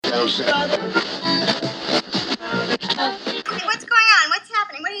What's going on? What's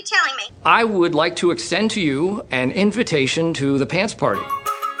happening? What are you telling me? I would like to extend to you an invitation to the pants party.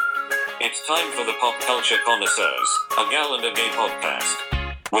 It's time for the Pop Culture Connoisseurs, a Gal and a Gay podcast.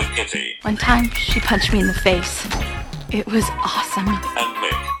 With Kitty. One time, she punched me in the face. It was awesome. And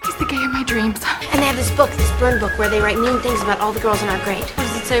Mick. He's the gay of my dreams. And they have this book, this burn book, where they write mean things about all the girls in our grade. What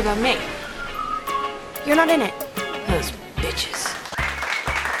does it say about me? You're not in it. Those bitches.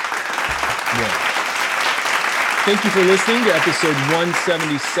 Yeah. Thank you for listening to episode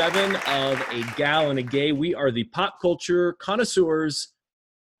 177 of A Gal and a Gay. We are the Pop Culture Connoisseurs.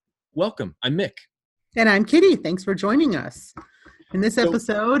 Welcome. I'm Mick. And I'm Kitty. Thanks for joining us. In this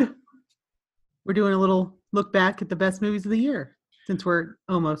episode, we're doing a little look back at the best movies of the year, since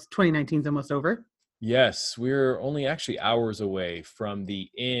 2019 is almost over. Yes, we're only actually hours away from the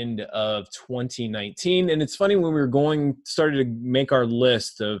end of 2019. And it's funny, when we were started to make our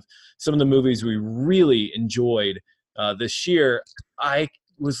list of some of the movies we really enjoyed this year, I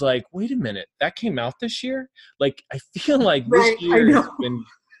was like, wait a minute, that came out this year? Like, I feel like this year has been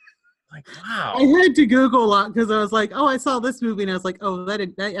like, wow. I had to Google a lot because I was like, oh, I saw this movie, and I was like, oh, that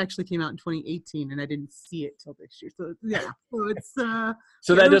actually came out in 2018, and I didn't see it till this year. So yeah, so it's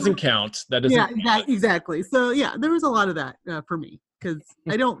so that doesn't count. That doesn't. Yeah, exactly. So yeah, there was a lot of that for me because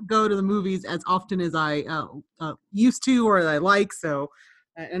I don't go to the movies as often as I used to or I like. So,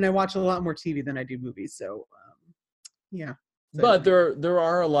 and I watch a lot more TV than I do movies. So yeah. But there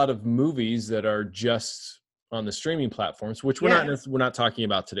are a lot of movies that are just on the streaming platforms, which we're not talking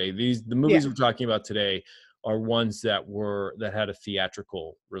about today. The movies we're talking about today are ones that had a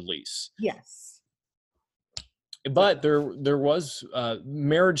theatrical release. Yes. But there was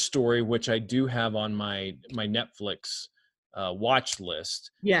Marriage Story, which I do have on my Netflix watch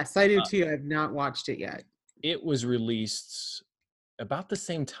list. Yes, I do too. I've not watched it yet. It was released about the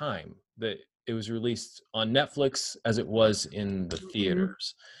same time that it was released on Netflix as it was in the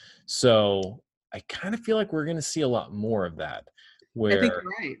theaters. Mm-hmm. So I kind of feel like we're going to see a lot more of that. I think you're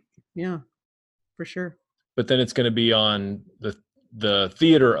right. Yeah, for sure. But then it's going to be on the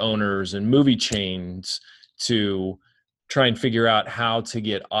theater owners and movie chains to try and figure out how to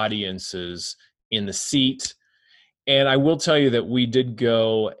get audiences in the seat. And I will tell you that we did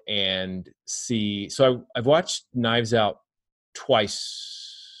go and see. So I've watched Knives Out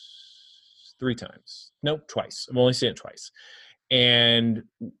three times. No, twice. I've only seen it twice. And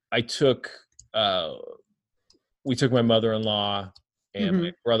we took my mother-in-law and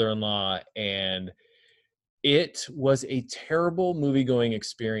my brother-in-law, and it was a terrible movie-going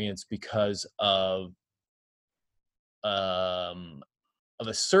experience because of a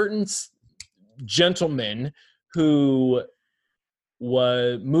certain gentleman who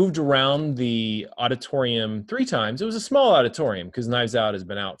moved around the auditorium 3 times. It was a small auditorium because Knives Out has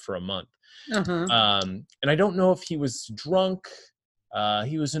been out for a month. And I don't know if he was drunk.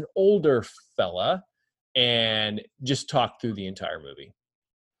 He was an older fella and just talked through the entire movie.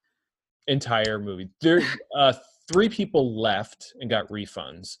 There, 3 people left and got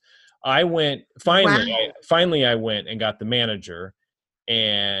refunds. I went finally I went and got the manager.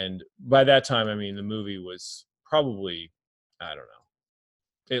 And by that time, I mean, the movie was probably, I don't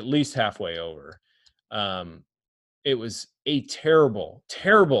know, at least halfway over. It was a terrible,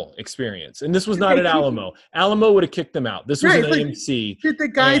 terrible experience. And this was not at Alamo. Alamo would have kicked them out. This was an AMC. Did the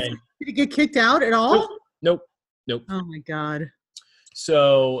guys get kicked out at all? Nope. Oh, my God.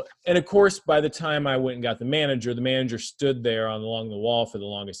 So, and of course, by the time I went and got the manager stood there along the wall for the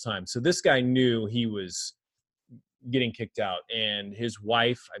longest time. So this guy knew he was getting kicked out. And his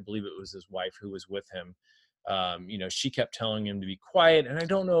wife, I believe it was his wife who was with him, she kept telling him to be quiet. And I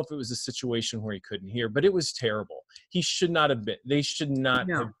don't know if it was a situation where he couldn't hear, but it was terrible. They should not have been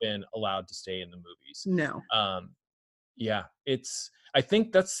allowed to stay in the movies. No. I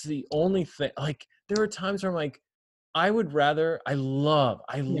think that's the only thing. Like, there are times where I'm like, I love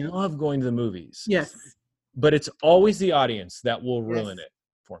going to the movies. Yes. But it's always the audience that will ruin it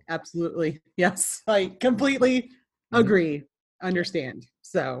for me. Absolutely. Yes. I completely agree. Understand.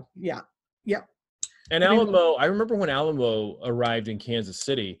 So, yeah. Yep. And Alamo, I remember when Alamo arrived in Kansas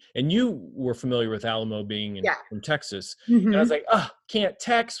City, and you were familiar with Alamo being from Texas. And I was like, can't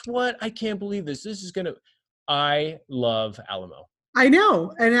text? What? I can't believe this. I love Alamo. I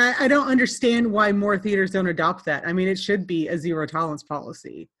know. And I don't understand why more theaters don't adopt that. I mean, it should be a zero tolerance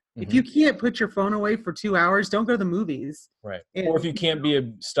policy. If you can't put your phone away for 2 hours, don't go to the movies. Right. Or if you can't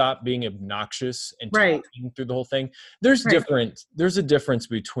stop being obnoxious and talking through the whole thing. There's a difference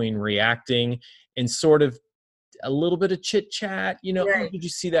between reacting and sort of a little bit of chit chat, oh, did you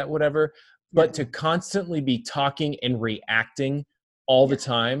see that? Whatever. But to constantly be talking and reacting all the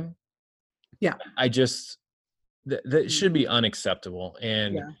time. Yeah. I just that should be unacceptable.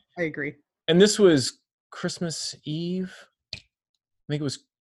 And Yeah, I agree. and this was Christmas Eve. I think it was.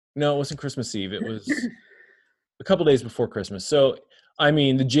 No, it wasn't Christmas Eve. It was a couple days before Christmas. So, I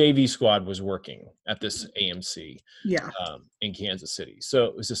mean, the JV squad was working at this AMC Yeah. in Kansas City. So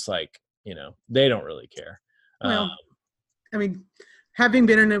it was just like, they don't really care. Well, I mean, having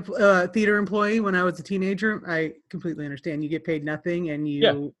been a theater employee when I was a teenager, I completely understand. You get paid nothing, and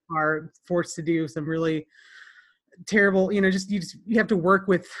you are forced to do some really terrible. You have to work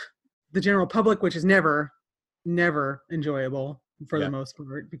with the general public, which is never enjoyable for the most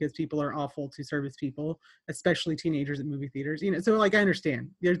part, because people are awful to service people, especially teenagers at movie theaters. So like I understand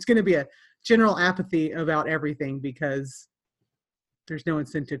there's going to be a general apathy about everything because there's no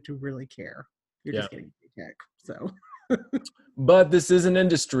incentive to really care. You're just getting a paycheck. So. But this is an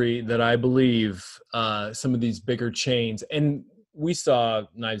industry that I believe some of these bigger chains, and we saw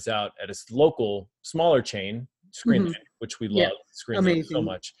Knives Out at a local, smaller chain, Screenland, which we love. Screenland so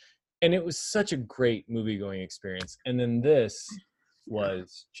much. And it was such a great movie-going experience. And then this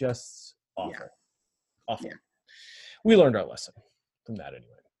was just awful. Yeah. Awful. Yeah. We learned our lesson from that anyway.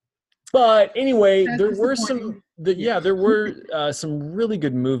 But anyway, That's there were some really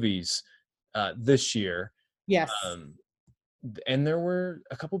good movies this year. Yes. And there were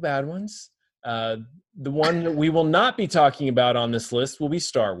a couple bad ones. The one that we will not be talking about on this list will be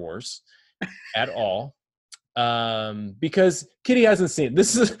Star Wars at all. Because Kitty hasn't seen it.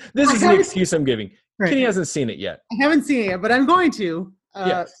 This is the excuse I'm giving. Right. Kitty hasn't seen it yet. I haven't seen it yet, but I'm going to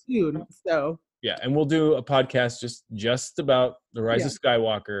soon. So yeah, and we'll do a podcast just about the Rise of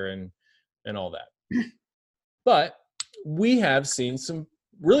Skywalker and all that. But we have seen some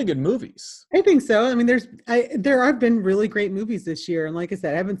really good movies. I think so. I mean, there have been really great movies this year, and like I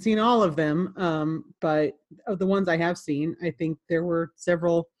said, I haven't seen all of them. But of the ones I have seen, I think there were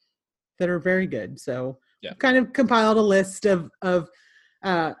several that are very good. So I've kind of compiled a list of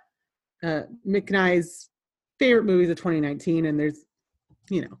Mick and I's favorite movies of 2019, and there's,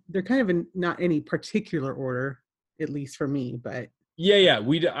 they're kind of in not any particular order, at least for me. But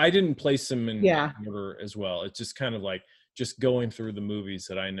I didn't place them in order as well. It's just kind of like just going through the movies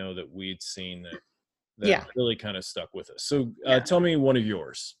that I know that we'd seen that really kind of stuck with us. So tell me one of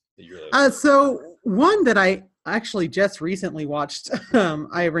yours that you really so one that I actually just recently watched,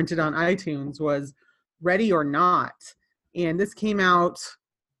 I rented on iTunes, was Ready or Not. And this came out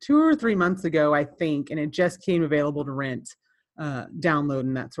 2 or 3 months ago, I think, and it just came available to rent, download,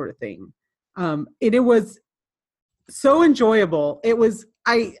 and that sort of thing. And it was so enjoyable. It was,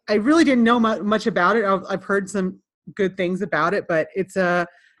 I really didn't know much about it. I've heard some good things about it, but it's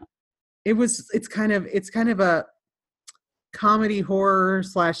kind of a comedy horror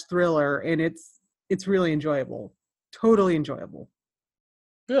 / thriller, and it's really enjoyable. Totally enjoyable.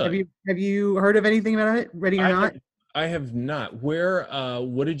 Good. Have you heard of anything about it? Ready or Not? I have not. Where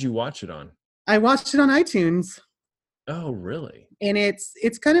what did you watch it on? I watched it on iTunes. Oh, really? And it's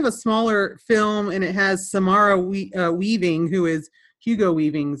kind of a smaller film, and it has Samara Weaving, who is Hugo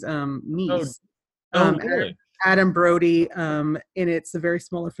Weaving's niece. Really? Adam Brody, and it's a very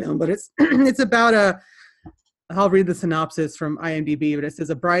smaller film, but it's it's about I'll read the synopsis from IMDb, but it says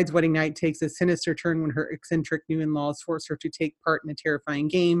a bride's wedding night takes a sinister turn when her eccentric new in-laws force her to take part in a terrifying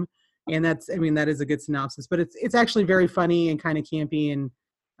game. And that is a good synopsis, but it's actually very funny and kind of campy, and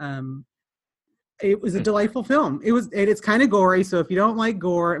it was a delightful film. It's kind of gory, so if you don't like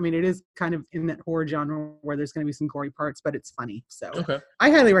gore, I mean, it is kind of in that horror genre where there's going to be some gory parts, but it's funny. So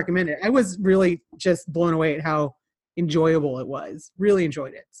I highly recommend it. I was really just blown away at how enjoyable it was. Really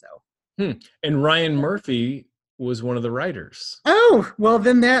enjoyed it. So. And Ryan Murphy was one of the writers. Oh, well,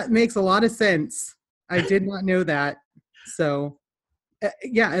 then that makes a lot of sense. I did not know that. So, like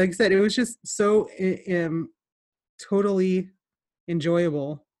I said, it was just so totally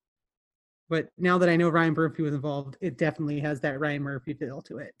enjoyable. But now that I know Ryan Murphy was involved, it definitely has that Ryan Murphy feel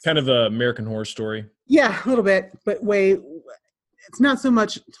to it. Kind of an American Horror Story. Yeah, a little bit, but it's not so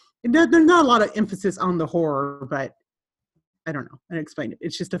much. There's not a lot of emphasis on the horror, but I don't know. I explained it.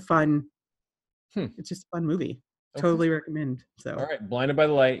 It's just a fun. It's just a fun movie. Okay. Totally recommend. So. All right, Blinded by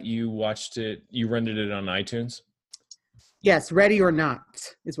the Light. You watched it. You rented it on iTunes. Yes, Ready or Not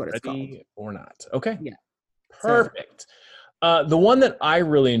is what it's called. Ready or Not. Okay. Yeah. Perfect. The one that I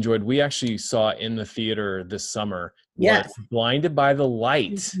really enjoyed, we actually saw in the theater this summer, was Blinded by the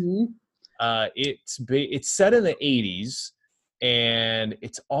Light. Mm-hmm. It's set in the 80s, and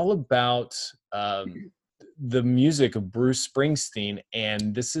it's all about the music of Bruce Springsteen.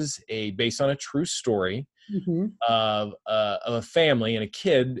 And this is based on a true story of a family and a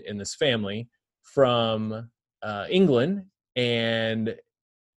kid in this family from England, and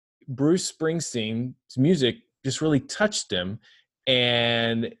Bruce Springsteen's music just really touched him,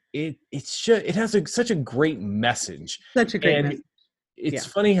 and it has such a great message. Such a great and message. It's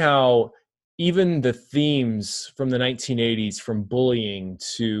funny how even the themes from the 1980s, from bullying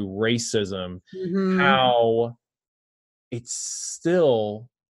to racism, how it's still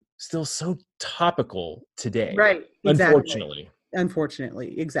so topical today. Right. Exactly.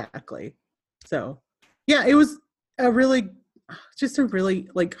 Unfortunately. Exactly. So, yeah, it was a really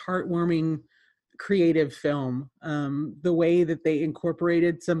like heartwarming, creative film. The way that they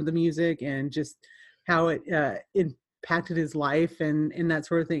incorporated some of the music and just how it impacted his life and that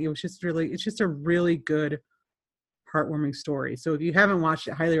sort of thing. It's just a really good, heartwarming story. So if you haven't watched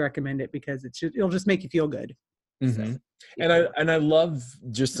it, highly recommend it because it'll just make you feel good. Mm-hmm. So, And I love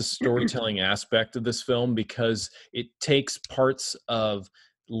just the storytelling aspect of this film because it takes parts of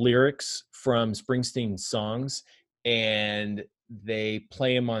lyrics from Springsteen's songs and they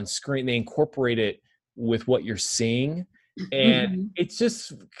play them on screen. They incorporate it with what you're seeing, and it's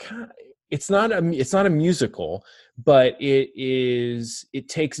just it's not a musical, but it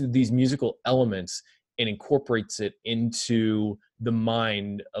takes these musical elements and incorporates it into the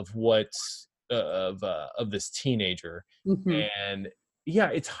mind of what's of this teenager. And yeah,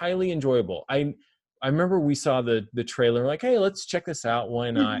 it's highly enjoyable. I remember we saw the trailer, like, hey, let's check this out,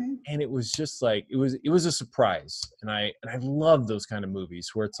 why not? And it was just like it was a surprise. And I love those kind of movies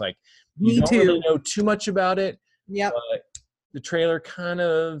where it's like you don't really know too much about it, but the trailer kind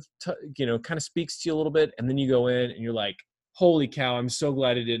of speaks to you a little bit, and then you go in and you're like, holy cow, I'm so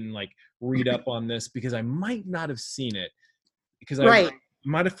glad I didn't like read up on this because I might not have seen it, because I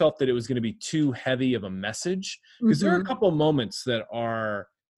might have felt that it was going to be too heavy of a message, because there are a couple of moments that are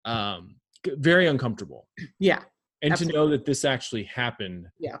very uncomfortable. Yeah. And absolutely. to know that this actually happened,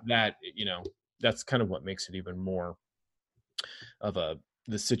 Yeah. that, that's kind of what makes it even more of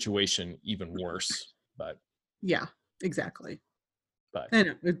the situation even worse. But yeah, exactly. But I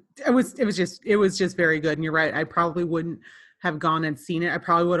know it was just very good. And you're right. I probably wouldn't have gone and seen it. I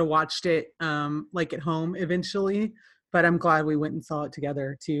probably would have watched it like at home eventually, but I'm glad we went and saw it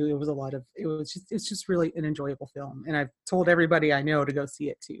together too. It's just really an enjoyable film. And I've told everybody I know to go see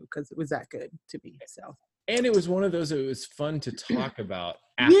it too, because it was that good to me. So, and it was one of those, it was fun to talk about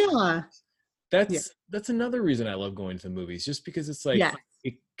after. That's another reason I love going to the movies, just because it's like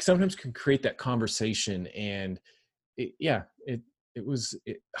it sometimes can create that conversation, and it was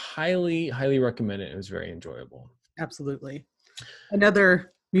highly recommend it. It was very enjoyable. Absolutely.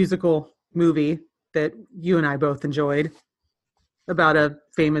 Another musical movie that you and I both enjoyed, about a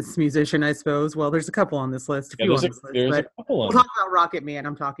famous musician, I suppose. Well, there's a couple on this list. There's a couple we'll talk about Rocketman.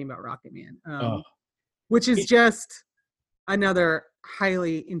 I'm talking about Rocketman, which is just another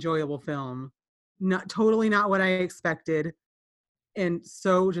highly enjoyable film. Not what I expected, and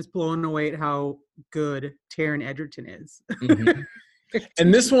so just blown away at how good Taron Egerton is.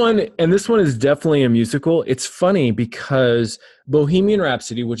 And this one is definitely a musical. It's funny because Bohemian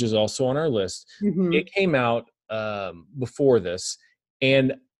Rhapsody, which is also on our list, it came out before this,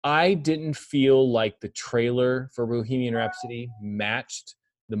 and I didn't feel like the trailer for Bohemian Rhapsody matched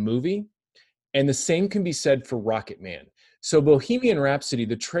the movie. And the same can be said for Rocketman. So Bohemian Rhapsody,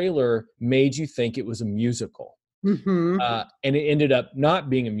 the trailer made you think it was a musical. And it ended up not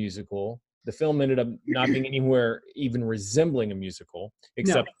being a musical. The film ended up not being anywhere even resembling a musical,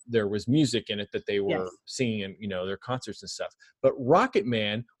 except there was music in it that they were singing in, their concerts and stuff. But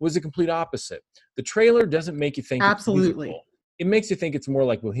Rocketman was the complete opposite. The trailer doesn't make you think it's a musical. It makes you think it's more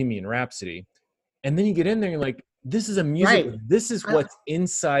like Bohemian Rhapsody. And then you get in there and you're like, this is a musical. Right. This is what's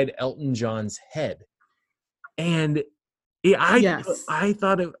inside Elton John's head. And I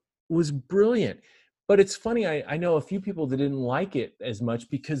thought it was brilliant. But it's funny, I know a few people that didn't like it as much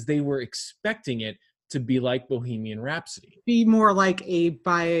because they were expecting it to be like Bohemian Rhapsody. Be more like a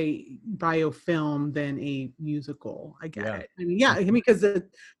biofilm than a musical. I get it. I mean, because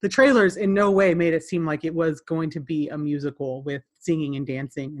the trailers in no way made it seem like it was going to be a musical with singing and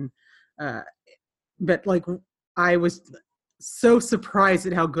dancing. And but like, I was so surprised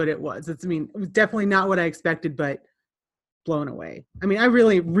at how good it was. It was definitely not what I expected, but blown away. I mean, I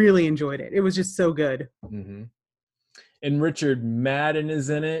really, really enjoyed it. It was just so good. And Richard Madden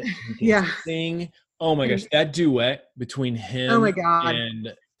is in it. He can sing. Oh my gosh, that duet between him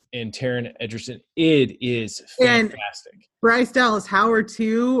and Taron Egerton, it is fantastic. And Bryce Dallas Howard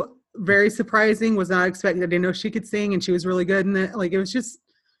too, very surprising. Was not expecting. I didn't know she could sing, and she was really good in it. Like, it was just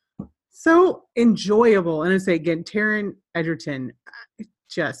so enjoyable. And I say again, Taron Egerton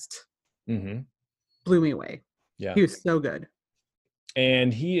just blew me away. Yeah, he was so good.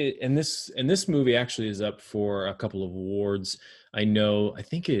 And this movie actually is up for a couple of awards. I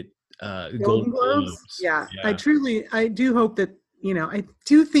think it Golden Golden Globes. Globes. Yeah, Yeah. I do hope that I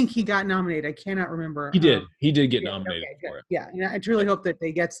do think he got nominated. I cannot remember. He did get Yeah, nominated okay, good. for it. Yeah, and I truly hope that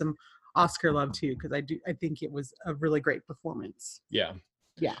they get some Oscar love too, because I think it was a really great performance. Yeah.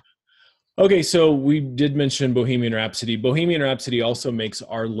 Yeah. Okay, so we did mention Bohemian Rhapsody. Bohemian Rhapsody also makes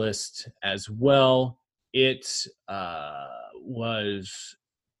our list as well. It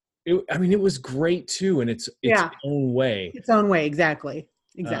it was great too, in its own way. Its own way, exactly.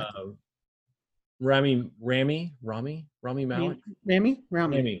 Rami Malek. Rami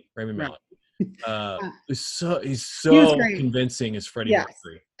Malek. He's He was so great. convincing as Freddie Yes,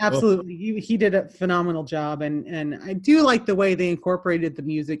 Mercury. absolutely. He did a phenomenal job, and I do like the way they incorporated the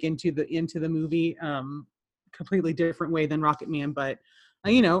music into the movie. Completely different way than Rocketman, but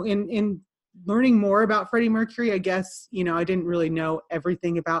in learning more about Freddie Mercury, I guess I didn't really know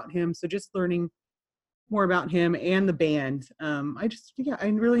everything about him, so just learning more about him and the band. I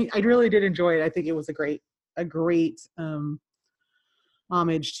really did enjoy it. I think it was a great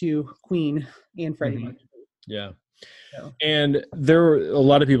homage to Queen and Freddie Mercury. Yeah. So. And there were a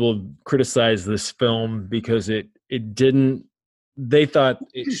lot of people criticized this film because it didn't. They thought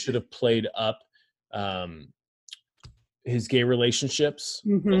it should have played up his gay relationships a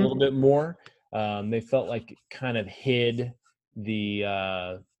little bit more. They felt like it kind of hid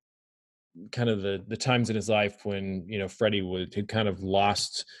the kind of the times in his life when Freddie had kind of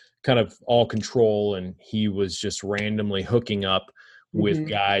lost kind of all control, and he was just randomly hooking up with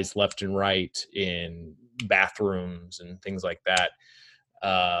guys left and right in bathrooms and things like that.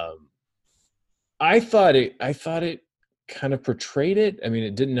 I thought it kind of portrayed it. I mean,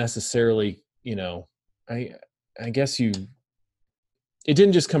 it didn't necessarily, I guess it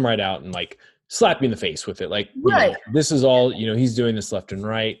didn't just come right out and like slap you in the face with it. Like, right. This is all, he's doing this left and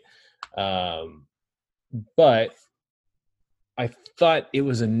right. But I thought it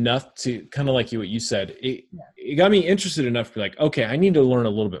was enough to kind of like what you said. It got me interested enough to be like, okay, I need to learn a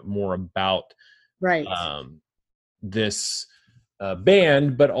little bit more about this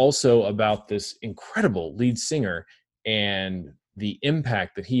band, but also about this incredible lead singer and the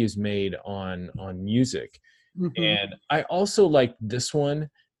impact that he has made on music. And I also liked this one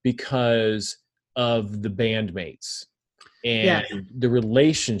because of the bandmates and the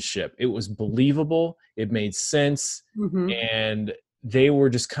relationship. It was believable. It made sense. And they were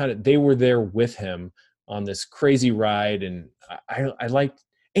just they were there with him on this crazy ride. And I liked,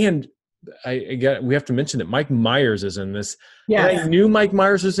 and we have to mention that Mike Myers is in this. Yes. And I knew Mike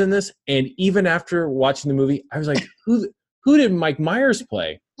Myers was in this. And even after watching the movie, I was like, who did Mike Myers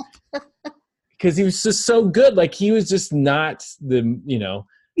play? Because he was just so good. Like, he was just not I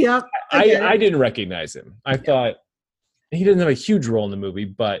didn't recognize him. I thought he didn't have a huge role in the movie,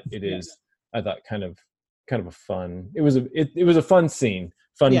 but it is, I thought, kind of a fun. It was a fun scene,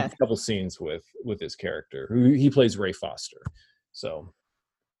 couple scenes with his character, who he plays Ray Foster. So,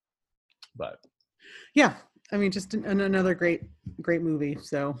 but yeah, I mean, just another great movie.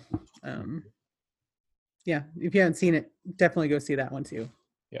 So, if you haven't seen it, definitely go see that one too.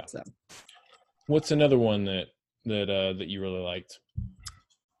 Yeah. So, what's another one that you really liked?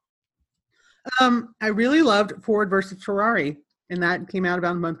 I really loved Ford versus Ferrari, and that came out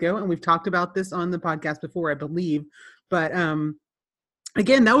about a month ago, and we've talked about this on the podcast before, I believe. But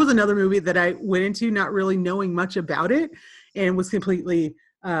again, that was another movie that I went into not really knowing much about it, and was completely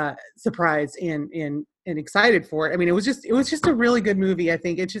surprised and excited for it. I mean, it was just a really good movie. I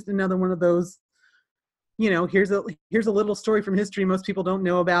think it's just another one of those, here's a little story from history most people don't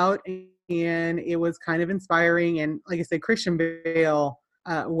know about, and it was kind of inspiring. And like I said, Christian Bale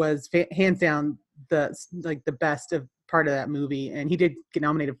was hands down the best of part of that movie, and he did get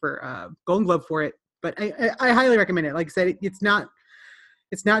nominated for Golden Globe for it. But I highly recommend it. Like I said, it's not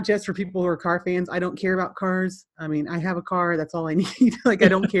just for people who are car fans. I don't care about cars. I mean, I have a car. That's all I need. Like, I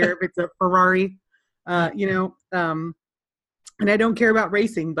don't care if it's a Ferrari, and I don't care about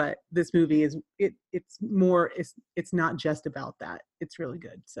racing. But this movie it's not just about that. It's really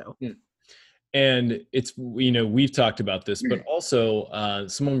good. So. Yeah. And it's, we've talked about this, but also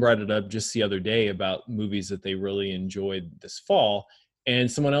someone brought it up just the other day about movies that they really enjoyed this fall. And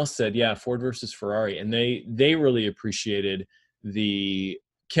someone else said, Ford versus Ferrari. And they really appreciated the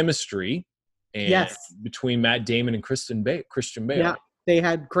chemistry between Matt Damon and Christian Bale. Yeah, they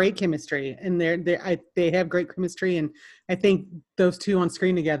had great chemistry, and they have great chemistry. And I think those two on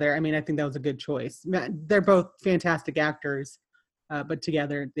screen together, I mean, I think that was a good choice. They're both fantastic actors, but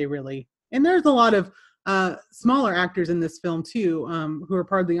together they really. And there's a lot of smaller actors in this film too, who are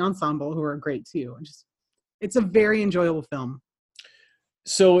part of the ensemble, who are great too. And it's a very enjoyable film.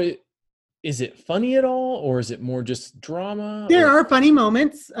 So is it funny at all, or is it more just drama? There Or are funny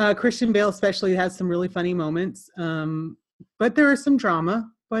moments. Christian Bale especially has some really funny moments. But there is some drama.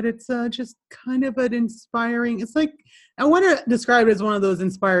 But it's just kind of an inspiring. It's like I want to describe it as one of those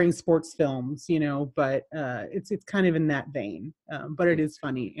inspiring sports films, But it's kind of in that vein. But it is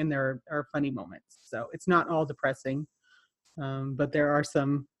funny, and there are funny moments. So it's not all depressing, but there are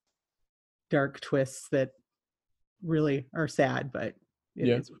some dark twists that really are sad. But it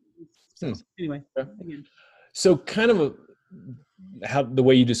yeah. is. So anyway, Yeah. again. So kind of how the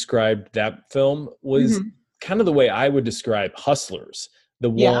way you described that film was Mhm. kind of the way I would describe Hustlers,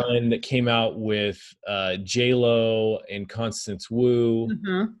 the Yeah. one that came out with J-Lo and Constance Wu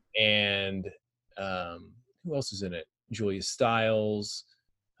Mhm. and who else is in it? Julia Stiles.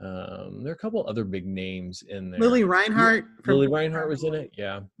 There are a couple other big names in there. Lily Reinhart from Lily Reinhart was in it.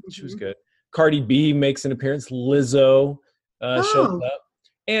 Yeah, she was Mhm. good. Cardi B makes an appearance. Lizzo shows Oh, up.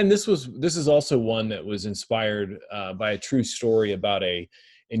 And this is also one that was inspired by a true story about a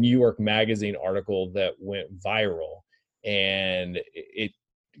New York Magazine article that went viral, and it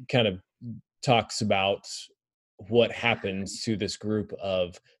kind of talks about what happens to this group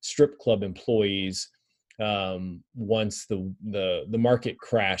of strip club employees once the market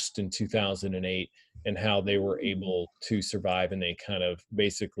crashed in 2008, and how they were able to survive, and they kind of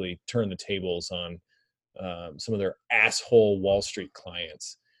basically turned the tables on some of their asshole Wall Street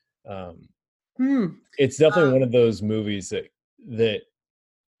clients. Um, hmm. it's definitely one of those movies that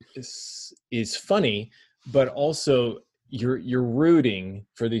is funny, but also you're rooting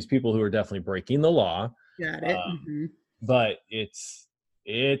for these people who are definitely breaking the law. Got it. Um, Mhm. but it's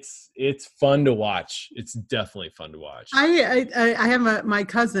fun to watch. It's definitely fun to watch. I have my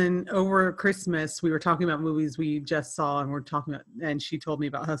cousin over Christmas. We were talking about movies we just saw, and and she told me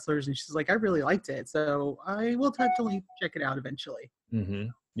about Hustlers, and she's like, I really liked it, so I will definitely check it out eventually.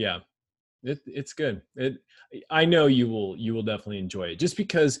 Yeah, it's good. I know you will definitely enjoy it, just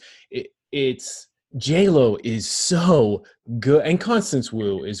because it's J-Lo is so good, and Constance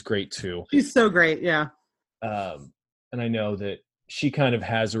Wu is great too. She's so great. Yeah. Um, and I know that she kind of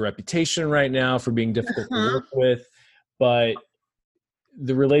has a reputation right now for being difficult to Uh-huh. work with, but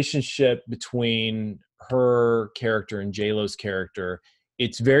the relationship between her character and J-Lo's character,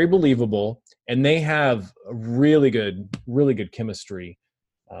 it's very believable, and they have a really good chemistry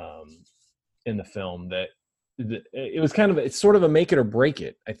in the film. That it was kind of, it's sort of a make it or break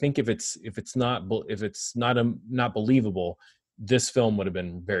it. I think if it's not believable, this film would have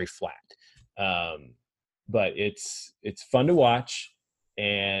been very flat. But it's fun to watch,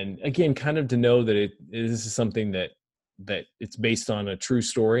 and again, kind of to know that this is something that it's based on a true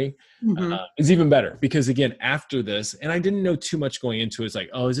story Hmm. is even better, because again, after this, and I didn't know too much going into it, it's like,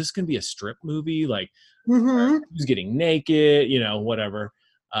 oh, is this going to be a strip movie, like Hmm. who's getting naked, whatever.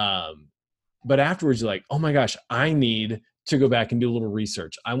 But afterwards, you're like, oh my gosh, I need to go back and do a little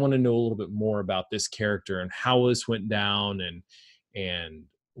research. I want to know a little bit more about this character and how this went down, and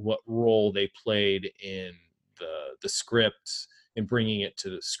what role they played in the script and bringing it to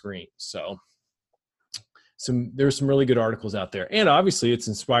the screen. So there's some really good articles out there, and obviously it's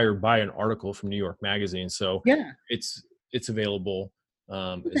inspired by an article from New York Magazine, so Yeah. it's available as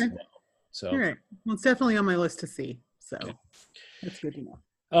Okay. well. So All right. Well, it's definitely on my list to see. So yeah. that's good to know.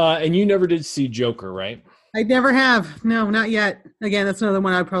 And you never did see Joker, right? I never have. No, not yet. Again, that's another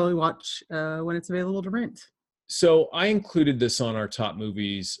one I'd probably watch when it's available to rent. So I included this on our top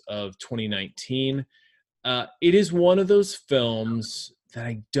movies of 2019. It is one of those films that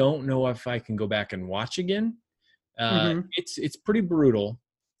I don't know if I can go back and watch again. Hmm. It's pretty brutal.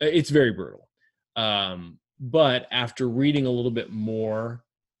 It's very brutal. But after reading a little bit more,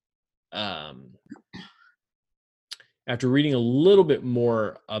 um,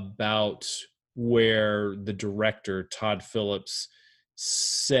 about where the director Todd Phillips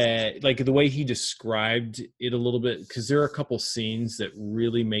said, like the way he described it a little bit, because there are a couple scenes that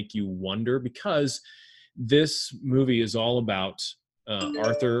really make you wonder, because this movie is all about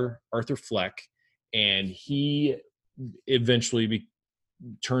Arthur Fleck, and he eventually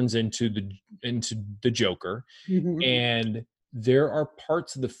turns into the Joker. Hmm. And there are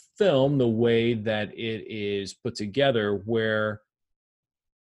parts of the film, the way that it is put together, where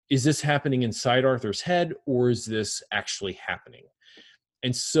is this happening inside Arthur's head, or is this actually happening?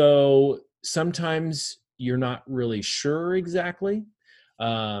 And so sometimes you're not really sure exactly,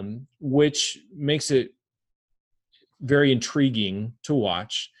 which makes it very intriguing to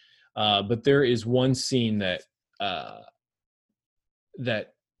watch. But there is one scene that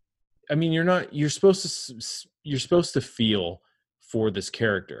that I mean, you're supposed to feel for this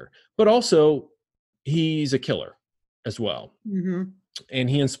character, but also he's a killer as well. Hmm. and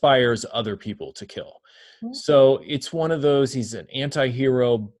he inspires other people to kill. So it's one of those, he's an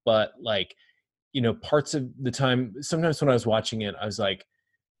anti-hero, but like, parts of the time, sometimes when I was watching it, I was like,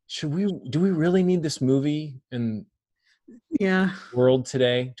 do we really need this movie in Yeah. the world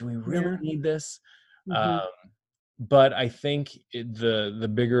today? Do we really Yeah. need this? Mhm. But I think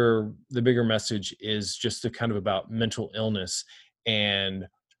the bigger message is just kind of about mental illness, and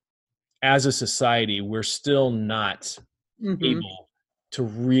as a society, we're still not Mhm. able to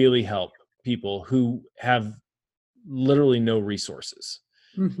really help people who have literally no resources.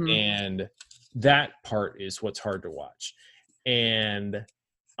 Mhm. And that part is what's hard to watch. And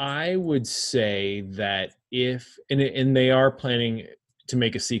I would say that and they are planning to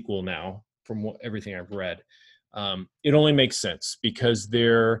make a sequel now from everything I've read, it only makes sense because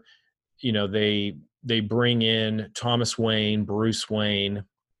they bring in Thomas Wayne, Bruce Wayne,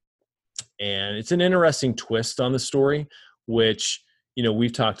 and it's an interesting twist on the story, which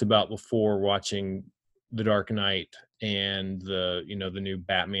we've talked about before watching The Dark Knight and the new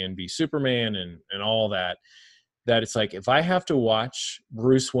Batman v Superman and all that it's like, if I have to watch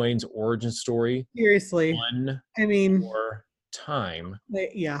Bruce Wayne's origin story Seriously. one I mean, more time,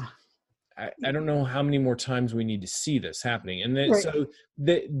 yeah. I don't know how many more times we need to see this happening. And Right. so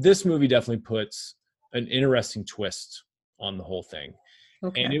this movie definitely puts an interesting twist on the whole thing.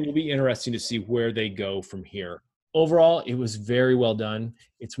 Okay. And it will be interesting to see where they go from here. Overall, it was very well done.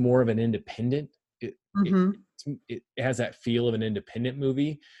 It's more of an independent. Mhm. It has that feel of an independent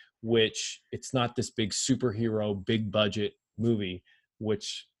movie, which it's not this big superhero, big budget movie,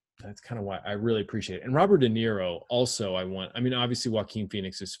 which that's kind of why I really appreciate it. And Robert De Niro also, obviously Joaquin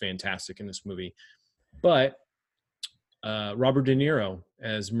Phoenix is fantastic in this movie, but Robert De Niro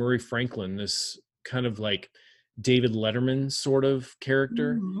as Murray Franklin, this kind of like David Letterman sort of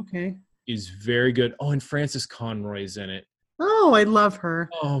character, Okay. is very good. Oh, and Frances Conroy's in it. Oh, I love her.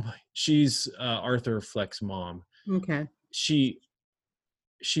 Oh, she's Arthur Fleck's mom. Okay. She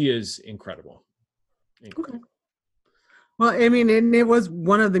is incredible. Okay. Well, I mean, and it was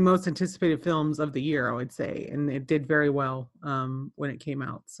one of the most anticipated films of the year, I would say, and it did very well when it came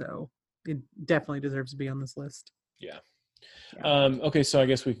out. So it definitely deserves to be on this list. Yeah. Okay, so I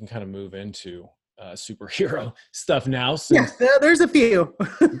guess we can kind of move into superhero stuff now. Since there's a few.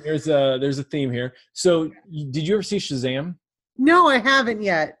 there's a theme here. So, did you ever see Shazam? No, I haven't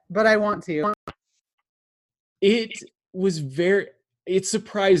yet, but I want to. It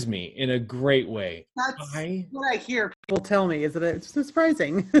surprised me in a great way. That's what I hear people tell me, is that it's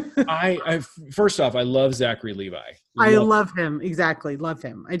surprising. I first off, I love Zachary Levi. I love him. Exactly. Love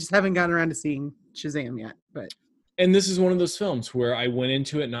him. I just haven't gotten around to seeing Shazam yet, and this is one of those films where I went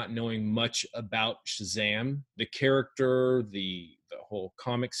into it not knowing much about Shazam, the character, the whole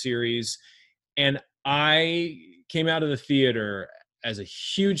comic series, and I came out of the theater as a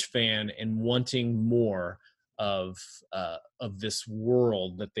huge fan and wanting more of this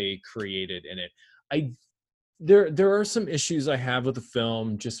world that they created in it. There are some issues I have with the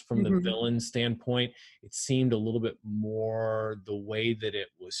film, just from the villain standpoint. It seemed a little bit more the way that it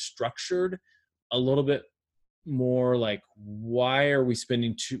was structured, a little bit more like, why are we're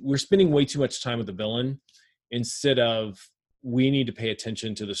spending way too much time with the villain instead of, we need to pay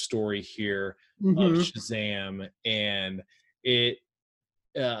attention to the story here of Shazam and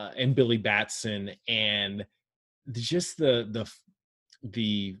Billy Batson, and just the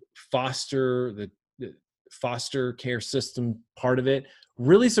foster care system part of it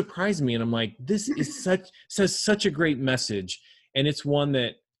really surprised me. And I'm like, this is says such a great message. And it's one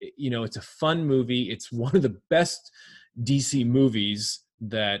that, it's a fun movie. It's one of the best DC movies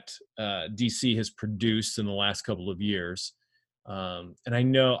that DC has produced in the last couple of years. And I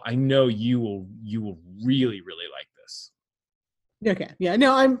know you will really, really like this. Okay. Yeah.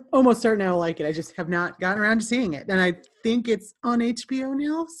 No, I'm almost certain I'll like it. I just have not gotten around to seeing it, and I think it's on HBO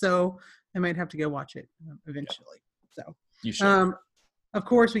now, so I might have to go watch it eventually. Yeah. So you should. Of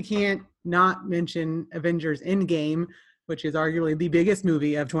course, we can't not mention Avengers Endgame, which is arguably the biggest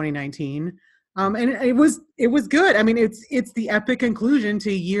movie of 2019. And it was good. I mean, it's the epic conclusion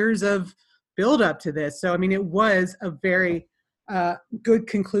to years of build up to this. So I mean, it was a very good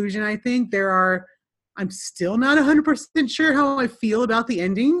conclusion. I think I'm still not 100% sure how I feel about the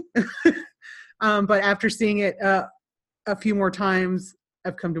ending, but after seeing it a few more times,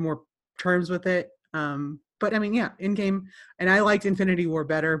 I've come to more terms with it. But I mean, yeah, Endgame, and I liked Infinity War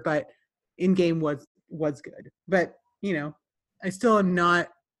better, but Endgame was good. But I still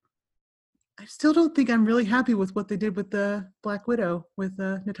don't think I'm really happy with what they did with the Black Widow with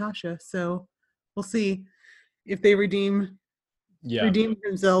Natasha. So we'll see if they redeem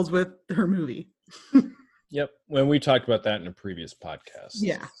themselves with her movie. Yep. When we talked about that in a previous podcast.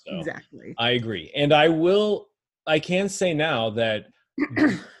 Yeah, So, exactly. I agree. And I can say now that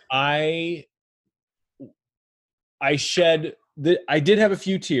I did have a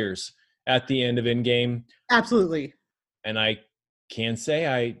few tears at the end of Endgame, Absolutely. and I can say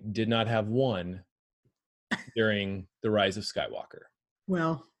I did not have one during The Rise of Skywalker.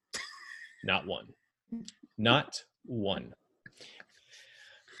 Well, Not one. Not one.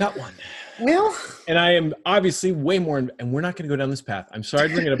 Not one. well, And I am obviously way more, and we're not going to go down this path. I'm sorry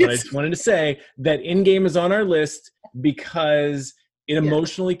to bring it up, but I just wanted to say that Endgame is on our list because it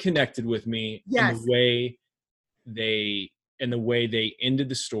emotionally connected with me in the way they ended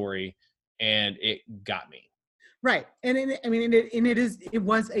the story, and it got me. right. And it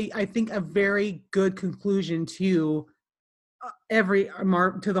was I think a very good conclusion to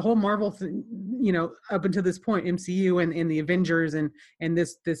to the whole Marvel thing, up until this point, MCU and the Avengers and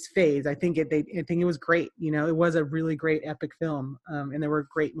this phase. I think it was great. It was a really great epic film, and there were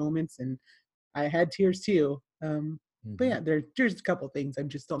great moments, and I had tears too. But yeah, there's a couple of things I'm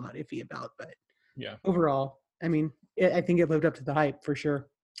just still not iffy about, but yeah, overall, I mean, I think it lived up to the hype for sure.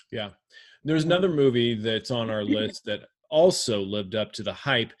 Yeah, there's another movie that's on our list that also lived up to the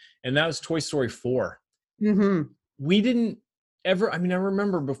hype, and that was Toy Story 4. Mm-hmm. We didn't ever, I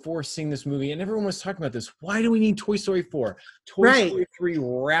remember before seeing this movie, and everyone was talking about this. Why do we need Toy Story 4? Toy Story 3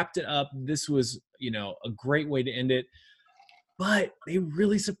 wrapped it up. This was, a great way to end it. But they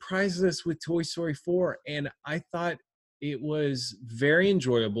really surprised us with Toy Story 4, and I thought it was very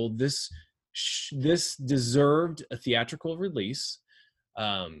enjoyable. This deserved a theatrical release.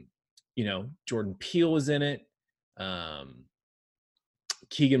 Jordan Peele was in it.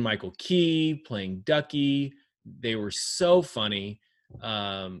 Keegan-Michael Key playing Ducky. They were so funny.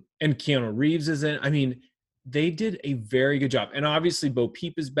 And Keanu Reeves is in it. They did a very good job. And obviously Bo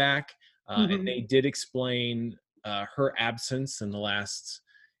Peep is back. And they did explain her absence in the last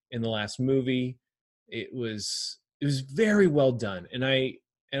movie. It was very well done. And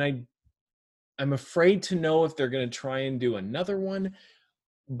I'm afraid to know if they're going to try and do another one.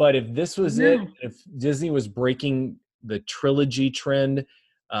 But if this was it, if Disney was breaking the trilogy trend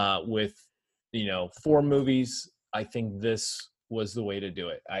with 4 movies, I think this was the way to do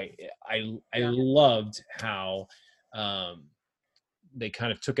it. I loved how they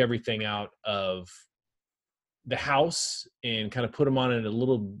kind of took everything out of the house and kind of put them on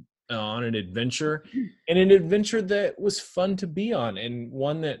an adventure, and an adventure that was fun to be on, and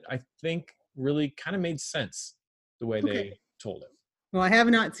one that I think really kind of made sense the way they told it. Well, I have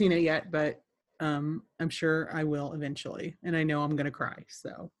not seen it yet, but I'm sure I will eventually, and I know I'm going to cry.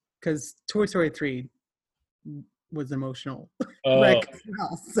 So, because Toy Story 3 was emotional wreck as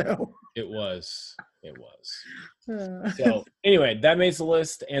well, so it was. So anyway, that makes the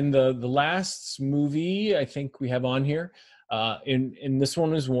list, and the last movie I think we have on here, and this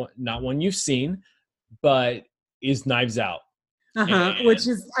one is not one you've seen, but is Knives Out. Which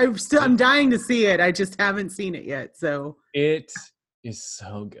is I'm dying to see it. I just haven't seen it yet, so it is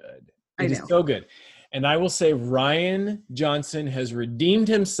so good. It is so good. And I will say Rian Johnson has redeemed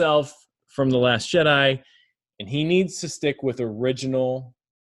himself from The Last Jedi, and he needs to stick with original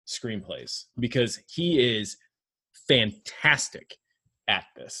screenplays because he is fantastic at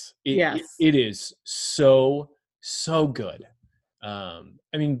this. It is so good.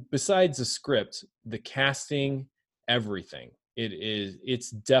 Besides the script, the casting, everything.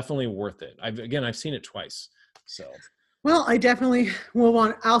 It's definitely worth it. I've seen it twice. So well, I definitely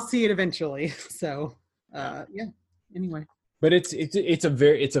I'll see it eventually. So anyway. But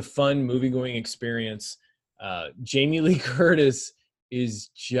it's a fun movie going experience. Jamie Lee Curtis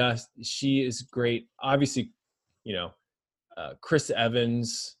she is great. Obviously, Chris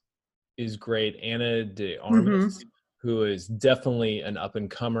Evans is great. Anna de Armas, who is definitely an up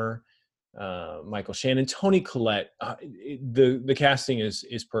and comer. Michael Shannon, Toni Collette. The casting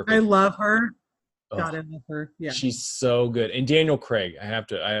is perfect. I love her. God, I love her. Yeah, she's so good. And Daniel Craig. I have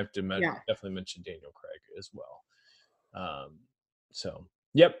to definitely mention Daniel Craig as well. So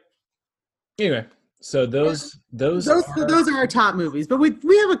yep. Anyway, so those are our top movies. But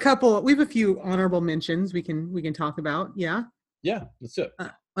we have a few honorable mentions we can talk about. Yeah. Yeah, let's do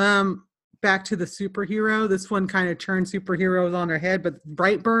it. Back to the superhero. This one kind of turned superheroes on their head, but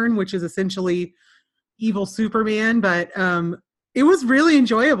Brightburn, which is essentially evil Superman, but it was really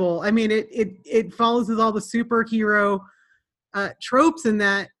enjoyable. It follows with all the superhero tropes in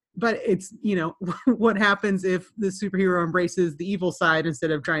that, but it's what happens if the superhero embraces the evil side instead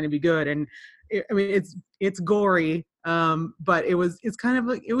of trying to be good. And it's gory, but it was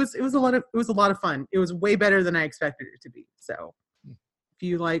a lot of fun. It was way better than I expected it to be. So if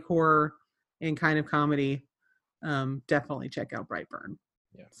you like horror, and kind of comedy, definitely check out Brightburn.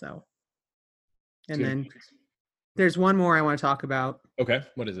 Yeah. So, and Good. then there's one more I want to talk about. Okay,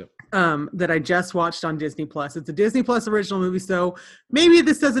 what is it? That I just watched on Disney Plus. It's a Disney Plus original movie, so maybe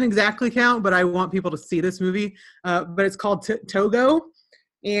this doesn't exactly count, but I want people to see this movie. But it's called Togo.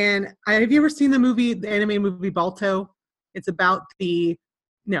 And have you ever seen the animated movie Balto? It's about this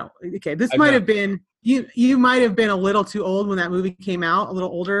might have been you might have been a little too old when that movie came out, a little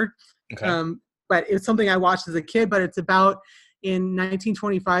older. Okay. But it's something I watched as a kid. But it's about in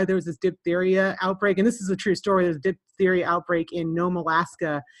 1925 there was this diphtheria outbreak, and this is a true story. There's a diphtheria outbreak in Nome,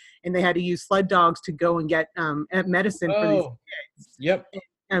 Alaska, and they had to use sled dogs to go and get medicine for these kids. Yep.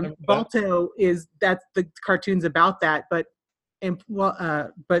 Balto that's the cartoon's about that, but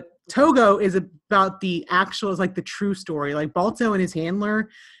Togo is about the actual, is like the true story. Like Balto and his handler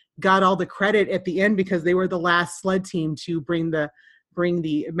got all the credit at the end because they were the last sled team to bring the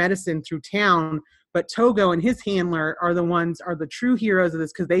medicine through town. But Togo and his handler are the true heroes of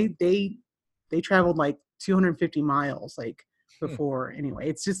this, because they traveled like 250 miles like before. Anyway,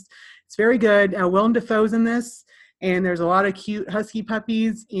 it's very good. Willem Dafoe's in this, and there's a lot of cute husky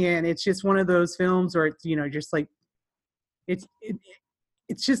puppies, and it's just one of those films where it's just like it's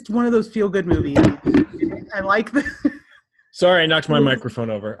just one of those feel good movies. I like the. Sorry, I knocked my microphone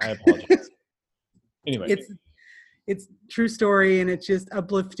over. I apologize. Anyway, it's true story, and it's just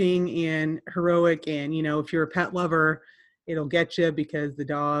uplifting and heroic. And if you're a pet lover, it'll get you, because the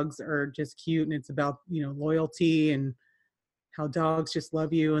dogs are just cute, and it's about loyalty and how dogs just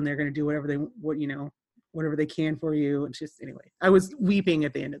love you, and they're going to do whatever they can for you. It's just, anyway, I was weeping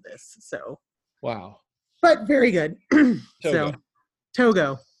at the end of this. So wow, but very good. So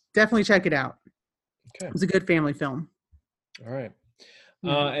Togo, definitely check it out. Okay, it's a good family film. All right.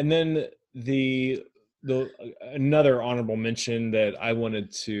 And then the another honorable mention that I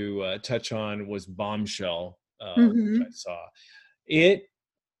wanted to touch on was Bombshell, which I saw. It's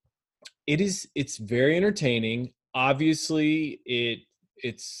very entertaining. Obviously,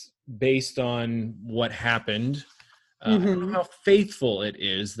 it's based on what happened. I don't know how faithful it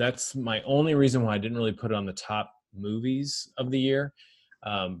is. That's my only reason why I didn't really put it on the top movies of the year.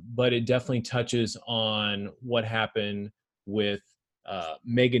 But it definitely touches on what happened with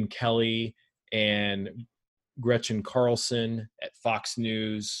Megyn Kelly and Gretchen Carlson at Fox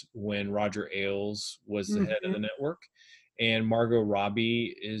News when Roger Ailes was the head of the network. And Margot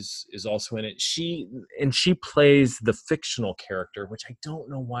Robbie is also in it. She plays the fictional character, which I don't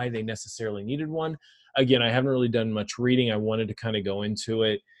know why they necessarily needed one. Again, I haven't really done much reading. I wanted to kind of go into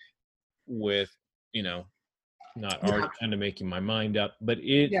it with, not already kind of making my mind up, but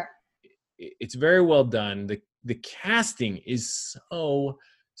it's very well done. The casting is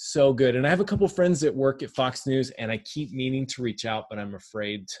so good. And I have a couple friends that work at Fox News, and I keep meaning to reach out, but I'm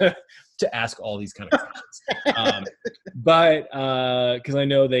afraid to ask all these kind of questions. But because I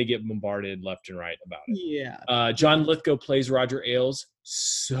know they get bombarded left and right about it. Yeah. John Lithgow plays Roger Ailes.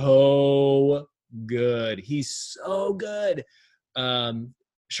 So good. He's so good.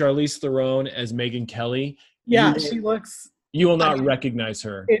 Charlize Theron as Megyn Kelly. Yeah, she looks. You will not recognize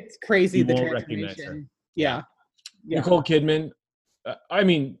her. It's crazy. You the won't recognize her. transformation. Yeah. Nicole Kidman.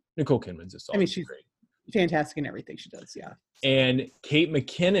 Nicole Kidman's just. She's great, fantastic in everything she does. Yeah. And Kate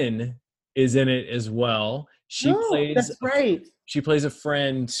McKinnon is in it as well. She plays. That's right. She plays a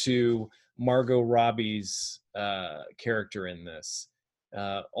friend to Margot Robbie's character in this.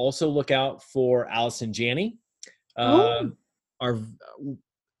 Also, look out for Allison Janney. Our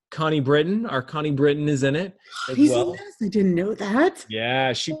Connie Britton is in it as well. In this? I didn't know that.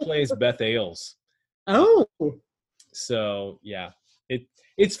 Yeah, she plays Beth Ailes. Oh. So yeah,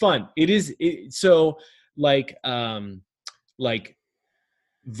 it's fun. It is so like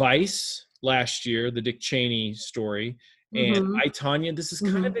Vice last year, the Dick Cheney story, and I, Tonya. This is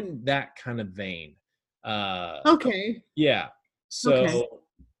kind of in that kind of vein. Okay. Yeah. So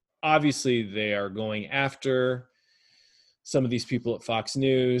obviously they are going after some of these people at Fox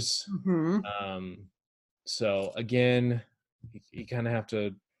News. So again, you kind of have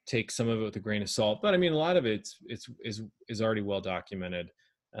to take some of it with a grain of salt, but I mean, a lot of it is already well documented.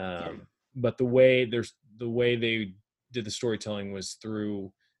 But the way they did the storytelling was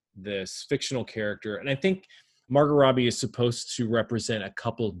through this fictional character. And I think Margot Robbie is supposed to represent a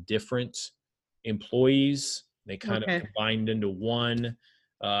couple different employees. They kind of combined into one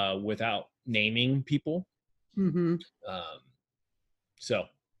without naming people. So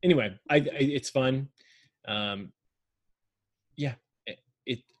anyway, it's fun. I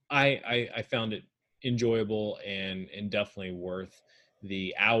found it enjoyable and definitely worth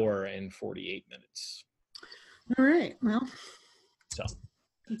the hour and 48 minutes. All right. Well, so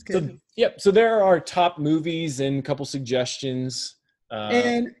It's good. So there are our top movies and a couple suggestions.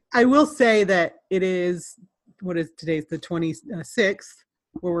 And I will say that it is, today's the 26th.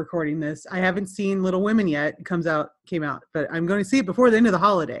 We're recording this. I haven't seen Little Women yet. It came out, but I'm going to see it before the end of the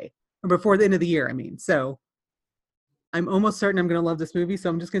holiday, or before the end of the year. I mean, so I'm almost certain I'm going to love this movie. So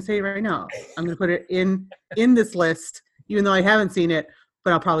I'm just going to say it right now. I'm going to put it in this list, even though I haven't seen it,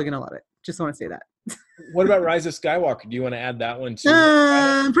 but I'm probably going to love it. Just want to say that. What about Rise of Skywalker? Do you want to add that one too?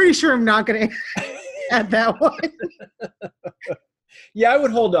 I'm pretty sure I'm not going to add that one. Yeah, I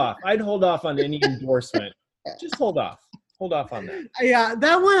would hold off. I'd hold off on any endorsement. Just hold off. Hold off on that. Yeah,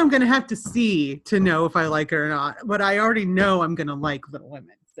 that one I'm going to have to see to know if I like it or not. But I already know I'm going to like Little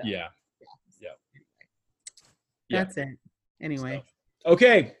Women. So. Yeah. That's it. Anyway. So,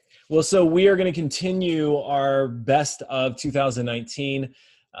 okay. Well, so we are going to continue our best of 2019.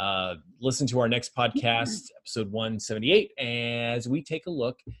 Listen to our next podcast, episode 178, as we take a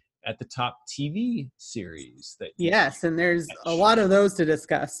look at the top TV series. Yes, and there's a lot of those to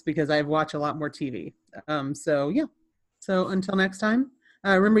discuss because I've watched a lot more TV. So until next time,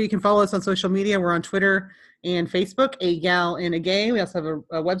 remember you can follow us on social media. We're on Twitter and Facebook, A Gal and a Gay. We also have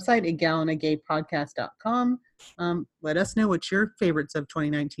a website, agalandagaypodcast.com. Let us know what your favorites of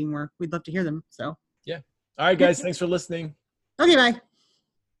 2019 were. We'd love to hear them. So yeah. All right, guys. Thanks for listening. Okay, bye.